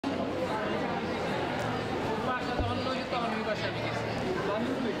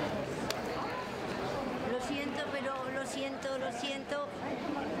siento, pero lo siento, lo siento.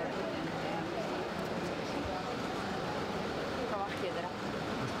 Prova a chiedere.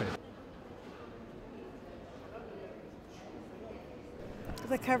 Aspetta.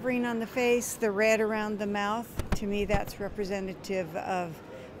 The covering on the face, the red around the mouth, to me that's representative of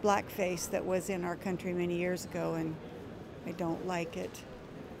blackface that was in our country many years ago, and I don't like it.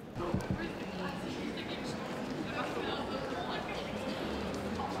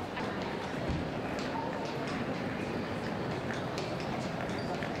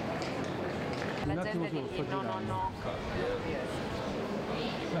 La gente dice no, no, no.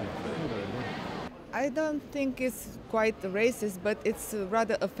 I don't think it's quite racist, but it's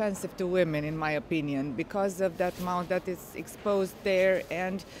rather offensive to women, in my opinion, because of that amount that is exposed there,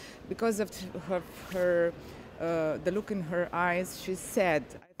 and because of her the look in her eyes. She's sad.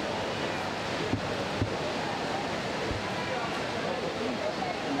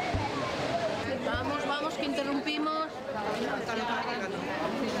 Vamos, que interrompimos.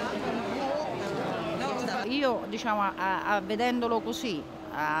 Io, diciamo, vedendolo così,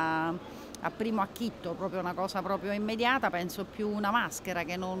 a primo acchitto, proprio una cosa proprio immediata, penso più una maschera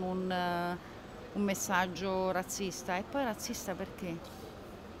che non un messaggio razzista. E poi razzista perché?